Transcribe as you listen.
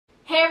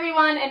Hey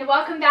everyone, and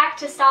welcome back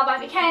to Style by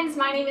McKenz.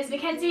 My name is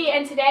McKenzie,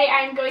 and today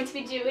I'm going to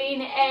be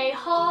doing a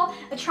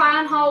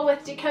try-on haul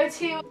with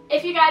Dokotoo.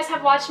 If you guys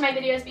have watched my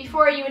videos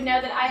before, you would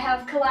know that I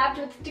have collabed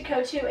with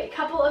Dokotoo a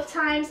couple of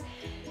times,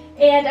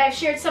 and I've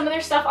shared some of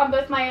their stuff on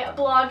both my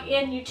blog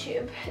and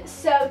YouTube.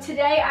 So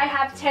today I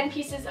have 10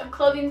 pieces of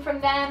clothing from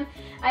them.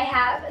 I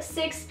have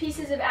 6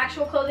 pieces of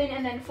actual clothing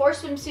and then 4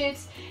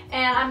 swimsuits,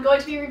 and I'm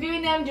going to be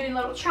reviewing them, doing a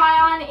little try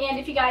on, and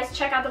if you guys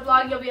check out the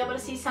vlog, you'll be able to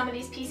see some of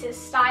these pieces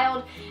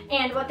styled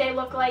and what they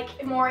look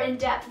like more in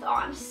depth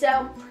on.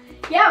 So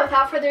yeah,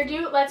 without further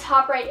ado, let's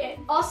hop right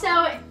in. Also,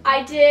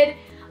 I did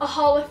a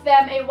haul with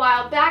them a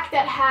while back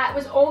that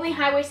was only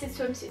high-waisted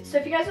swimsuits. So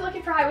if you guys are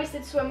looking for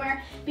high-waisted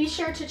swimwear, be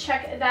sure to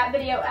check that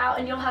video out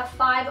and you'll have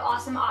 5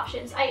 awesome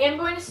options. I am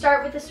going to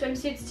start with the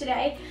swimsuits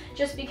today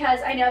just because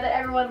I know that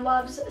everyone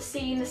loves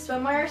seeing the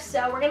swimwear.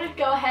 So we're gonna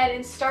go ahead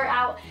and start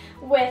out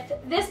with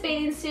this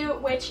bathing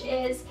suit, which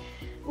is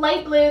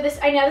light blue.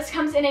 I know this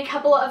comes in a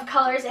couple of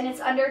colors and it's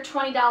under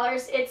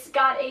 $20. It's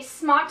got a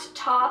smocked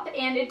top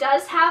and it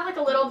does have like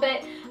a little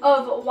bit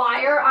of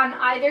wire on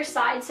either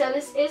side. So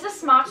this is a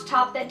smocked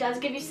top that does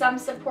give you some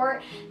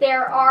support.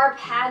 There are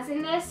pads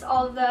in this,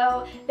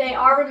 although they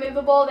are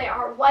removable. They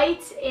are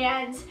white,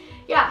 and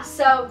yeah,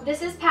 so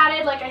this is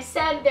padded. Like I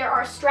said, there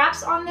are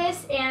straps on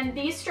this, and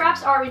these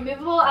straps are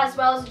removable as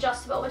well as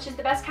adjustable, which is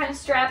the best kind of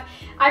strap.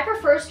 I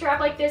prefer a strap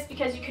like this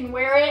because you can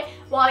wear it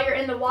while you're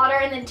in the water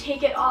and then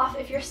take it off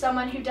if you're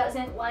someone who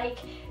doesn't like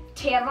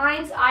tan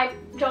lines. I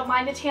don't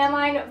mind a tan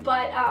line,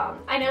 but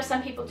I know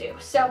some people do.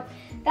 So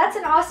that's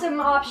an awesome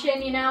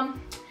option, you know.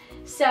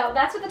 So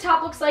that's what the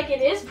top looks like.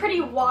 It is pretty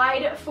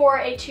wide for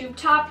a tube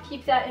top,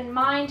 keep that in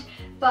mind,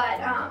 but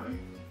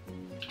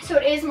so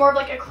it is more of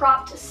like a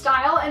cropped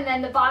style, and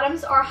then the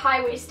bottoms are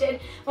high-waisted.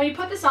 When you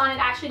put this on, it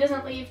actually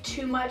doesn't leave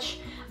too much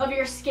of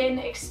your skin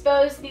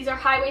exposed. These are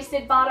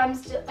high-waisted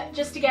bottoms,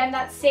 just again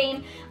that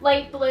same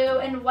light blue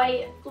and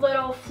white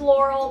little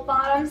floral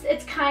bottoms.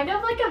 It's kind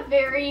of like a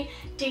very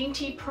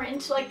dainty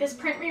print. Like this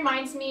print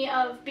reminds me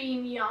of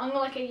being young,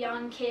 like a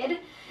young kid.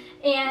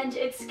 And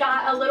it's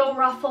got a little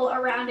ruffle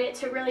around it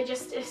to really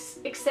just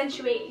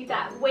accentuate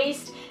that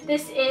waist.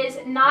 This is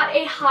not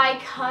a high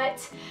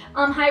cut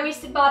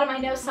high-waisted bottom. I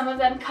know some of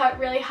them cut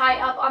really high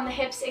up on the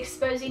hips,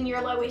 exposing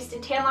your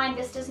low-waisted tan line.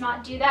 This does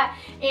not do that,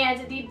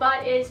 and the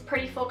butt is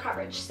pretty full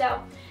coverage.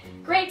 So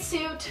great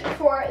suit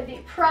for the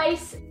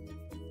price.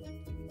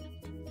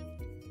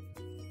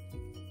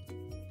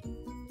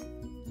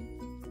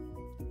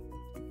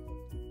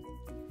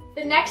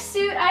 The next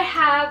suit I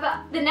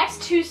have, the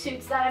next 2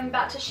 suits that I'm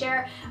about to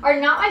share are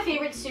not my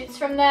favorite suits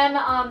from them.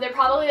 They're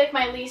probably like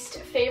my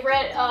least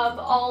favorite of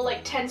all like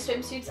 10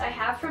 swimsuits I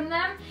have from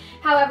them.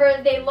 However,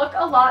 they look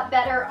a lot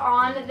better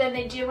on than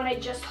they do when I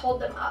just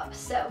hold them up.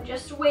 So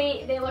just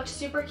wait, they look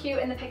super cute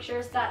in the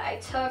pictures that I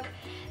took.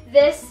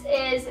 This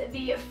is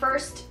the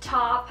first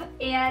top,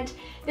 and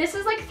this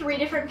is like 3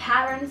 different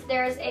patterns.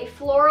 There's a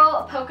floral,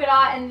 a polka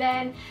dot, and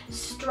then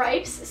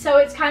stripes. So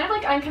it's kind of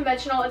like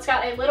unconventional. It's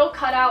got a little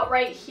cutout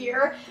right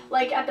here,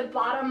 like at the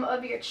bottom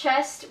of your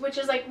chest, which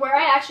is like where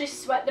I actually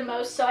sweat the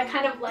most. So I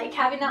kind of like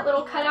having that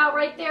little cutout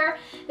right there.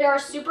 There are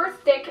super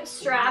thick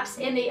straps,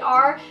 and they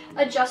are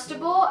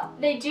adjustable.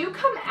 They do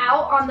come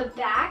out on the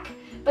back,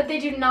 but they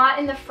do not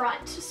in the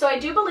front. So I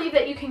do believe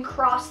that you can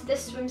cross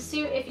this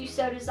swimsuit if you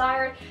so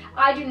desired.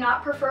 I do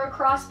not prefer a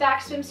cross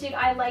back swimsuit.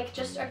 I like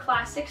just a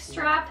classic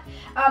strap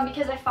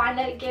because I find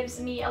that it gives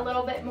me a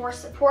little bit more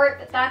support,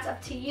 but that's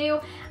up to you.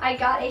 I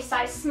got a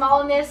size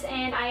small in this,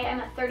 and I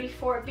am a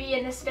 34B,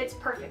 and this fits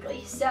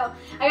perfectly. So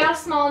I got a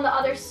small in the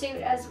other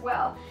suit as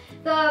well.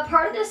 The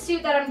part of this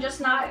suit that I'm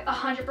just not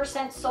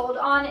 100% sold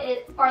on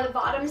are the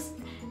bottoms.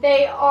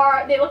 They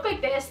look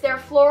like this. They're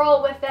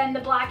floral with then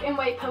the black and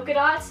white polka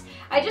dots.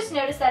 I just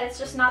noticed that it's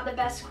just not the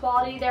best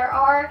quality. There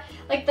are,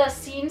 like, the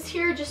seams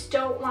here just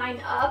don't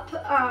line up.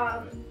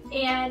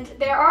 And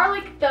there are,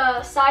 like,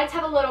 the sides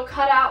have a little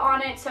cutout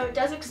on it, so it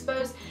does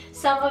expose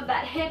some of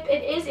that hip.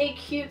 It is a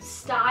cute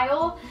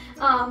style,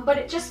 but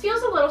it just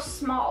feels a little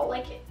small.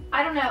 Like,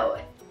 I don't know.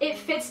 It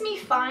fits me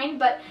fine,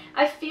 but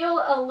I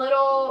feel a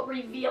little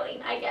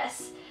revealing, I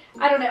guess.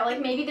 I don't know, like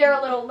maybe they're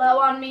a little low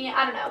on me.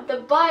 I don't know.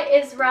 The butt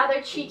is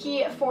rather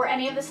cheeky for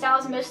any of the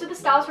styles. Most of the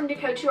styles from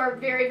Dokotoo are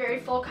very,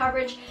 very full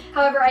coverage.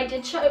 However, I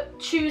did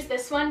choose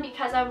this one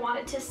because I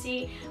wanted to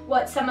see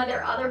what some of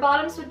their other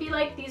bottoms would be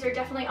like. These are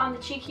definitely on the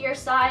cheekier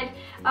side,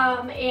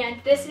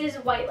 and this is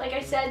white, like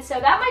I said. So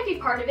that might be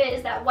part of it,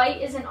 is that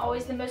white isn't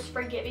always the most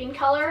forgiving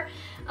color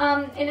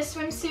in a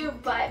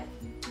swimsuit, but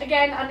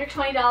again, under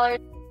 $20.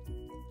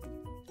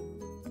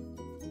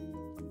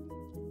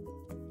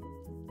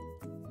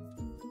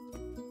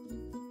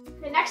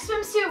 The next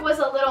swimsuit was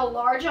a little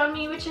large on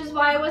me, which is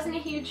why I wasn't a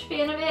huge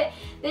fan of it.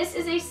 This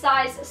is a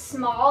size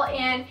small,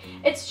 and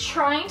it's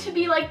trying to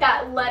be like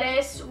that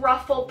lettuce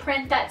ruffle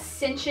print that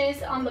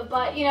cinches on the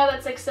butt, you know,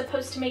 that's like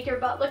supposed to make your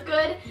butt look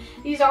good.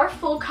 These are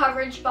full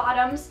coverage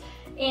bottoms,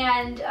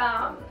 and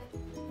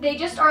they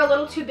just are a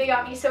little too big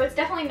on me, so it's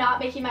definitely not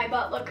making my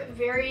butt look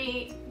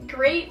very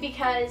great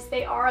because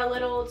they are a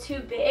little too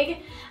big,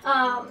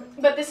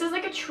 but this is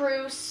like a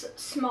true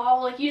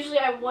small. Like usually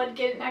I would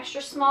get an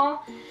extra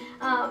small,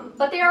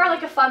 but they are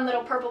like a fun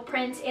little purple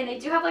print, and they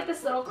do have like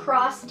this little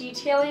cross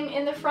detailing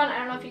in the front. I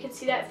don't know if you can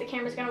see that if the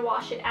camera's gonna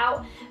wash it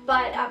out,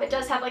 but it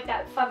does have like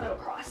that fun little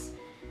cross.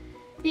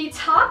 The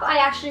top I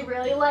actually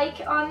really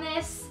like on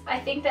this. I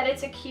think that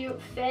it's a cute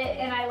fit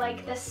and I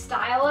like the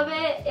style of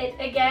it. It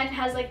again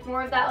has like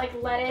more of that like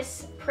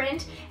lettuce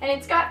print, and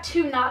it's got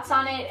 2 knots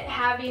on it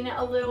having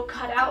a little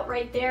cutout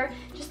right there.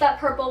 Just that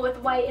purple with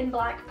white and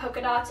black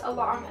polka dots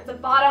along the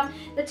bottom.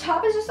 The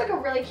top is just like a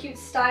really cute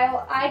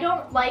style. I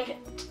don't like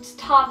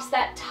tops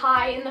that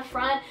tie in the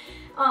front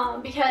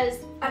because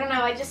I don't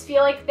know, I just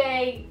feel like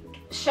they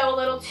show a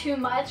little too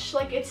much.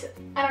 Like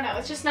I don't know,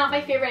 it's just not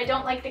my favorite. I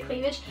don't like the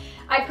cleavage.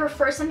 I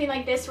prefer something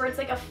like this where it's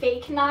like a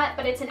fake knot,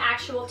 but it's an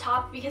actual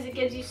top because it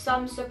gives you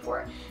some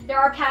support. There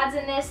are pads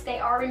in this. They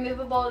are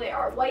removable. They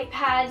are white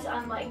pads,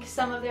 unlike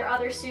some of their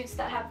other suits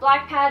that have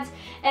black pads.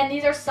 And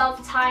these are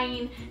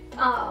self-tying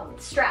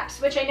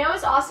straps, which I know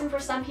is awesome for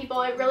some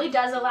people. It really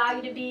does allow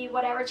you to be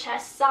whatever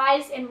chest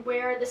size and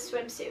wear the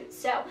swimsuit.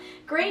 So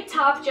great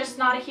top, just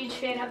not a huge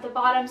fan of the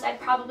bottoms. I'd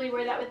probably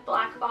wear that with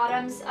black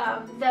bottoms,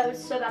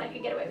 those, so that I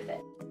could get away with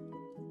it.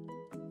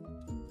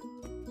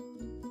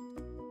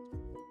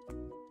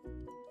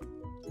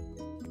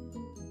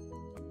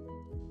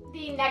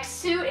 The next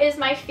suit is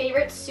my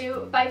favorite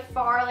suit by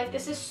far. Like,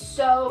 this is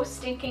so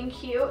stinking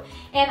cute,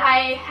 and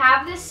I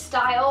have this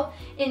style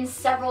in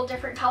several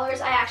different colors.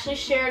 I actually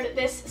shared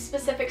this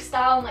specific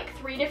style in like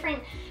 3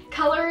 different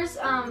colors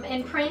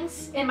and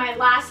prints in my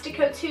last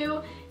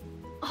Dokotoo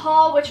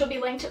haul, which will be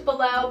linked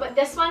below, but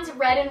this one's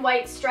red and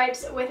white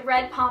stripes with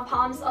red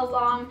pom-poms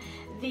along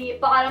the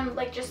bottom,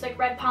 like just like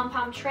red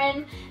pom-pom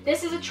trim.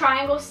 This is a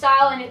triangle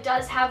style and it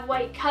does have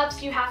white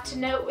cups. You have to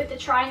note with the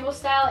triangle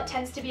style, it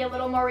tends to be a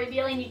little more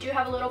revealing. You do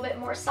have a little bit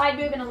more side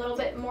boob and a little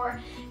bit more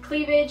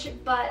cleavage,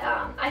 but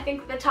I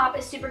think the top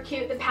is super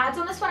cute. The pads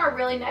on this one are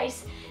really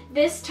nice.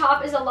 This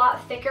top is a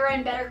lot thicker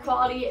and better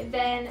quality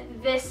than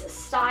this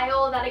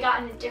style that I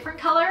got in a different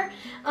color.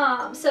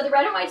 So the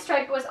red and white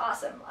stripe was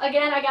awesome.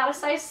 Again, I got a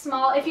size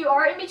small. If you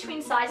are in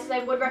between sizes,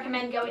 I would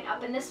recommend going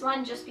up in this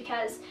one just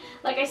because,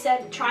 like I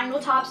said, triangle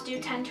tops do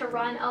tend to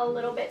run a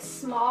little bit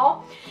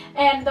small.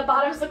 And the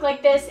bottoms look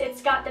like this.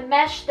 It's got the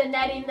mesh, the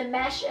netting, the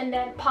mesh, and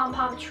then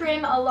pom-pom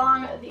trim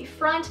along the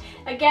front.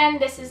 Again,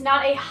 this is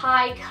not a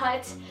high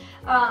cut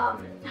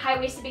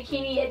high-waisted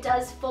bikini. It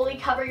does fully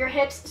cover your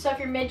hips, so if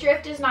your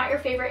midriff is not your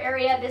favorite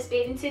area, this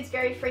bathing suit's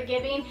very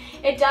forgiving.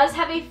 It does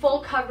have a full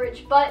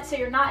coverage butt, so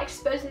you're not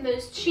exposing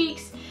those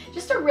cheeks.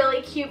 Just a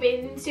really cute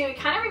bathing suit. It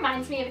kind of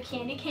reminds me of a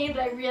candy cane,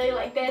 but I really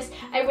like this.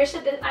 I wish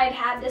that I had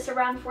had this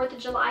around 4th of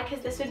July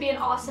because this would be an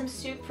awesome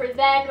suit for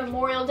then,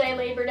 Memorial Day,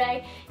 Labor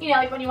Day, you know,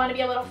 like when you want to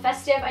be a little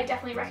festive. I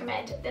definitely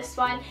recommend this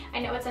one. I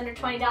know it's under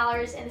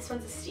 $20 and this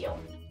one's a steal.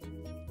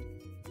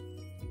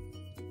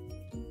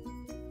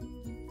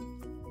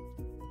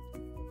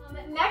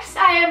 Next,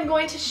 I am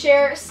going to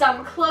share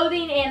some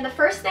clothing, and the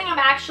first thing I'm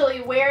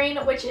actually wearing,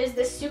 which is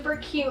this super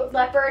cute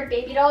leopard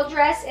baby doll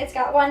dress. It's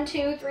got 1,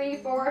 2, 3,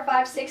 4,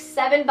 5, 6,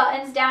 7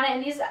 buttons down it,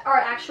 and these are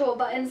actual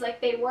buttons,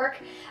 like they work.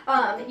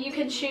 You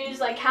can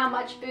choose like how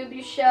much boob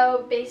you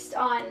show based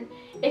on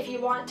if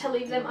you want to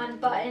leave them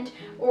unbuttoned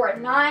or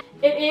not.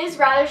 It is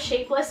rather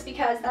shapeless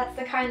because that's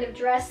the kind of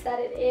dress that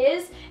it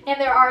is, and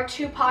there are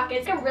 2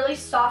 pockets. It's a really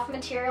soft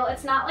material.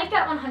 It's not like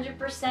that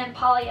 100%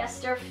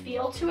 polyester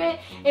feel to it.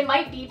 It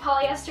might be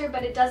polyester,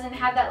 but it doesn't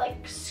have that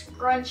like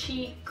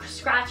scrunchy,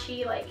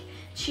 scratchy, like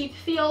cheap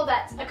feel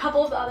that a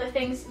couple of the other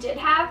things did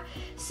have.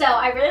 So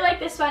I really like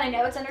this one. I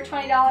know it's under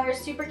 $20,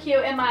 super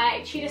cute, and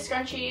my cheetah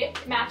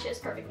scrunchie matches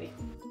perfectly.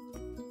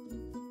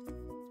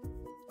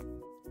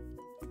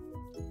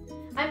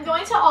 I'm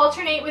going to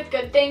alternate with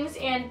good things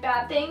and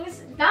bad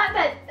things. Not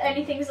that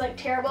anything's like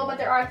terrible, but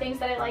there are things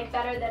that I like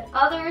better than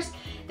others.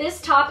 This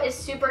top is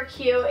super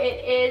cute.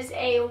 It is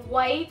a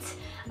white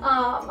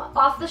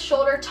off the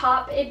shoulder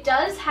top. It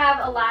does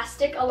have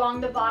elastic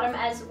along the bottom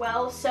as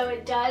well, so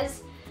it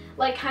does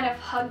like kind of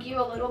hug you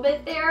a little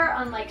bit there,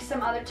 unlike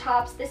some other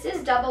tops. This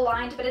is double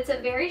lined, but it's a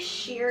very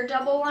sheer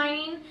double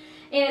lining,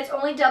 and it's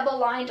only double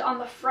lined on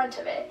the front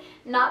of it,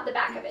 not the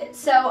back of it.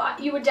 So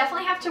you would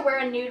definitely have to wear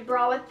a nude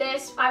bra with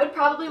this. I would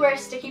probably wear a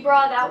sticky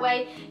bra, that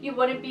way you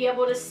wouldn't be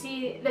able to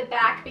see the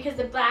back because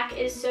the back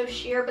is so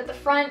sheer, but the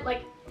front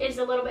like is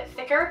a little bit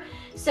thicker.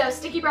 So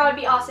sticky bra would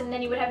be awesome,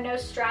 then you would have no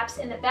straps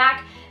in the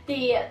back.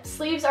 The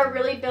sleeves are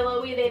really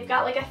billowy. They've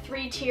got like a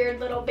 3-tiered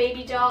little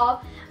baby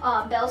doll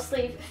bell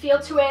sleeve feel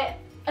to it.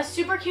 A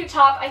super cute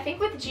top. I think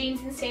with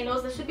jeans and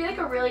sandals, this would be like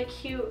a really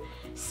cute,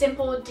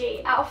 simple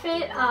date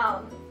outfit.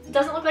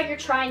 Doesn't look like you're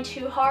trying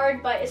too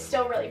hard, but it's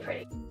still really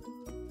pretty.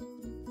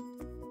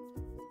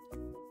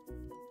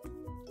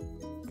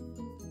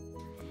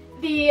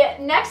 The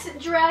next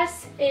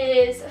dress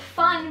is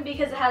fun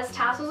because it has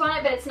tassels on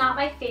it, but it's not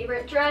my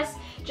favorite dress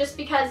just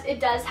because it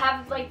does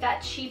have like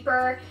that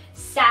cheaper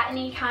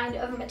satiny kind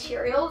of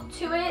material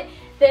to it.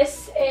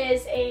 This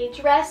is a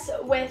dress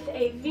with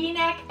a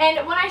V-neck,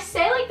 and when I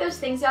say like those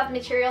things about the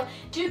material,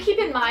 do keep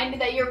in mind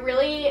that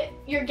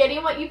you're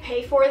getting what you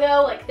pay for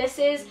though. Like, this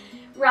is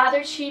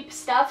rather cheap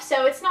stuff,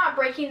 so it's not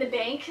breaking the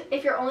bank.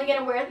 If you're only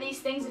gonna wear these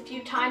things a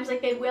few times,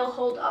 like, they will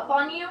hold up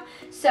on you.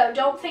 So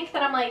don't think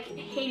that I'm like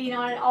hating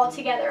on it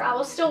altogether. I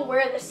will still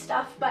wear this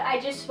stuff, but I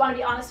just want to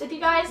be honest with you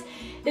guys.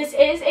 This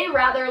is a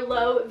rather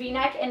low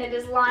V-neck, and it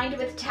is lined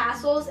with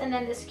tassels and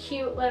then this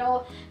cute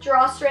little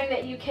drawstring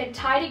that you can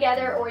tie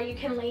together or you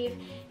can leave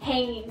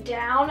hanging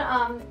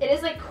down. It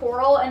is like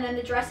coral, and then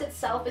the dress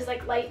itself is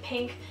like light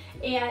pink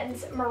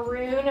and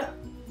maroon,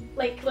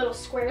 like little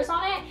squares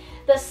on it.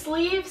 The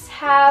sleeves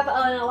have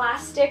an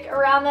elastic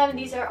around them.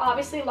 These are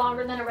obviously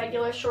longer than a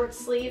regular short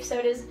sleeve, so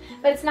it is,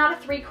 but it's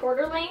not a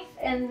 3/4 length.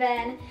 And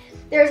then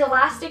there's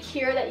elastic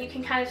here that you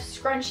can kind of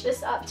scrunch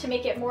this up to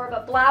make it more of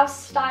a blouse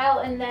style,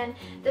 and then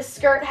the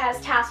skirt has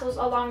tassels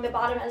along the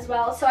bottom as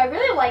well. So I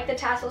really like the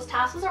tassels.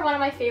 Tassels are one of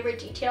my favorite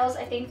details.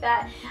 I think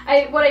that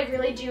what I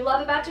really do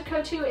love about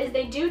Dokotoo is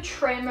they do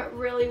trim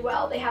really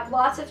well. They have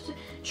lots of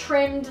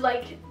trimmed,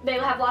 like, they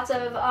have lots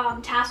of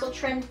tassel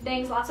trimmed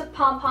things, lots of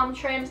pom-pom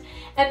trims,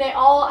 and they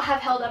all have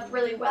held up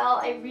really well.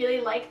 I really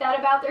like that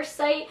about their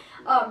site,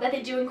 that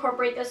they do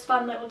incorporate those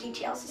fun little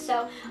details.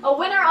 So a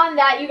winner on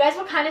that. You guys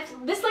will kind of,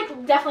 this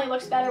like definitely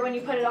looks better when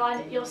you put it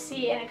on. You'll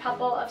see in a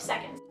couple of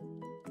seconds.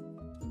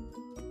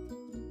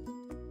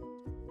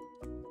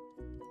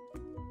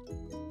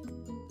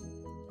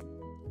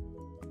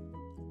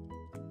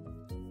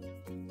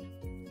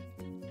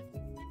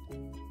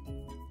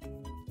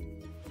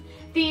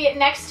 The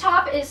next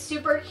top is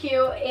super cute,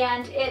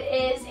 and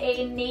it is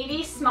a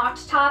navy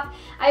smocked top.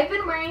 I've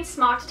been wearing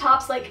smocked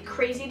tops like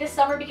crazy this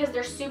summer because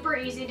they're super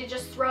easy to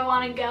just throw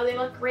on and go. They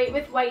look great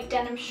with white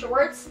denim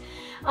shorts.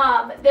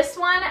 This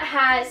one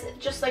has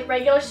just like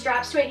regular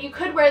straps to it. You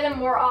could wear them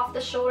more off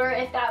the shoulder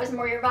if that was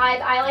more your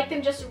vibe. I like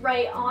them just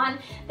right on.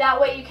 That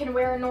way you can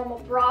wear a normal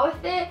bra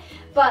with it.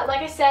 But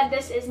like I said,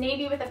 this is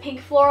navy with a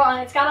pink floral,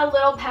 and it's got a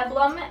little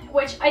peplum,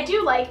 which I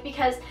do like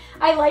because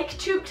I like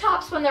tube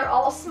tops when they're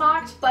all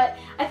smocked, but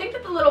I think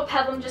that the little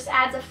peplum just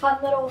adds a fun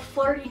little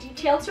flirty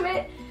detail to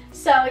it.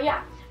 So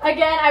yeah,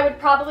 again, I would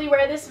probably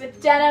wear this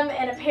with denim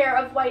and a pair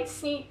of white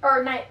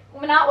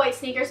not white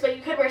sneakers, but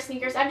you could wear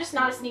sneakers. I'm just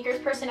not a sneakers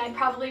person. I'd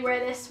probably wear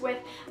this with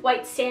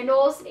white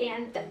sandals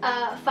and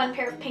a fun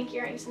pair of pink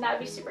earrings, and that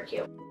would be super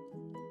cute.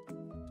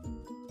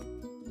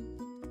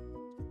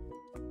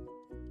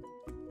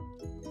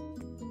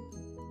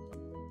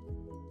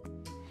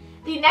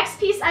 The next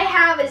piece I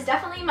have is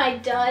definitely my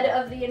dud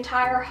of the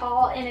entire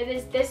haul, and it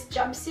is this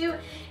jumpsuit.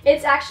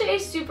 It's actually a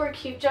super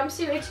cute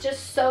jumpsuit. It's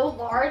just so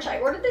large. I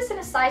ordered this in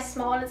a size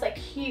small, and it's like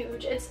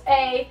huge. It's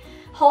a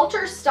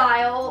halter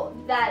style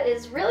that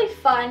is really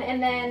fun,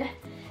 and then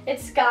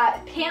it's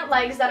got pant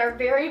legs that are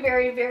very,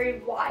 very, very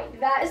wide.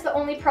 That is the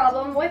only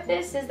problem with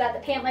this, is that the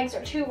pant legs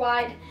are too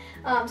wide,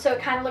 so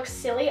it kind of looks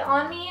silly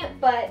on me.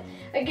 But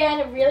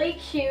again, really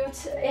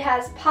cute. It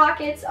has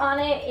pockets on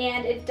it,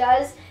 and it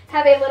does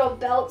have a little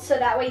belt, so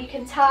that way you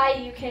can tie,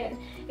 you can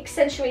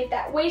accentuate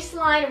that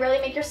waistline, really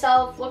make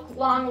yourself look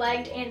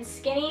long-legged and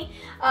skinny.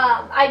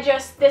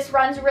 This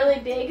runs really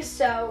big,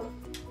 so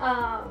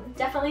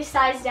definitely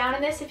size down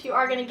in this if you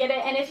are going to get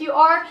it. And if you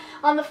are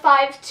on the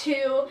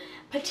 5'2"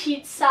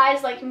 petite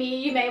size like me,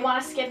 you may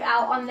want to skip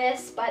out on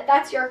this, but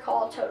that's your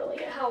call totally.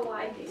 Look at how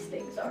wide these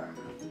things are.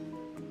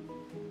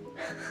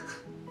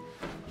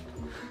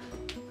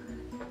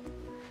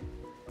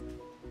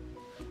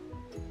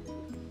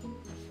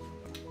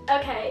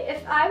 Okay,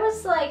 if I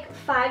was like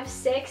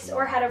 5'6"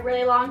 or had a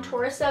really long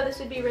torso, this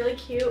would be really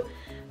cute.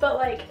 But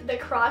like the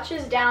crotch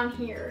is down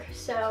here,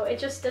 so it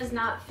just does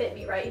not fit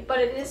me right. But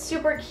it is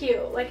super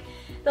cute. Like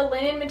the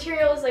linen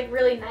material is like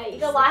really nice.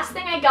 The last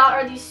thing I got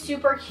are these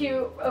super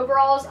cute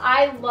overalls.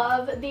 I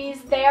love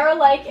these. They are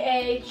like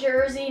a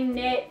jersey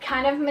knit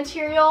kind of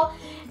material,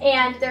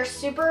 and they're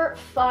super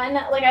fun.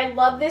 Like, I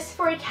love this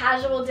for a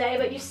casual day,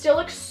 but you still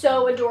look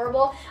so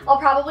adorable. I'll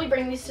probably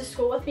bring these to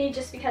school with me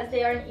just because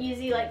they are an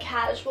easy, like,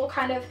 casual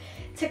kind of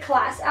to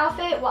class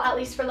outfit, well, at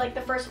least for like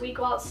the first week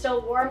while it's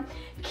still warm.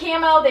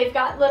 Camo, they've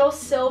got little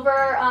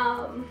silver,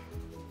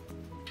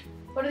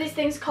 what are these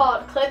things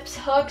called? Clips,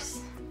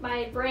 hooks.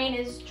 My brain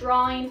is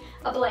drawing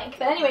a blank.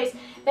 But anyways,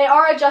 they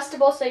are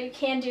adjustable, so you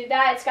can do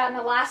that. It's got an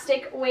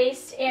elastic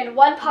waist and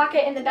one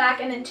pocket in the back,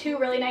 and then two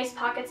really nice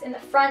pockets in the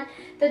front.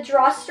 The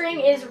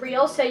drawstring is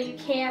real, so you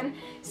can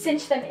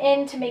cinch them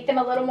in to make them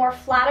a little more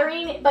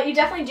flattering, but you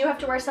definitely do have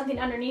to wear something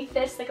underneath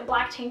this. Like a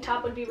black tank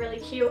top would be really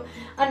cute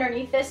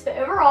underneath this. But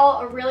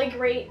overall, a really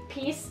great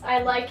piece.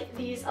 I like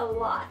these a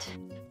lot.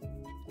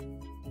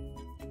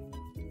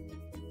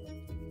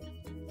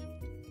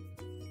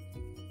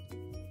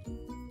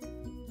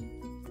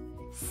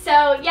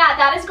 So yeah,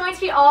 that is going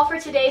to be all for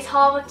today's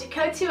haul with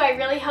Dokotoo. I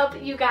really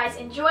hope you guys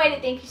enjoyed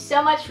it. Thank you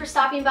so much for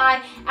stopping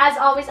by. As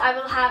always, I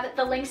will have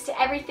the links to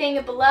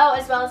everything below,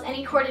 as well as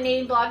any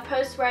coordinating blog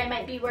posts where I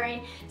might be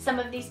wearing some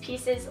of these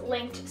pieces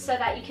linked so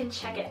that you can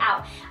check it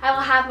out. I will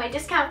have my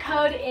discount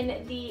code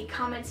in the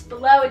comments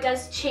below. It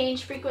does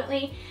change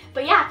frequently.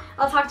 But yeah,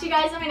 I'll talk to you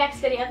guys in my next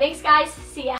video. Thanks guys. See ya.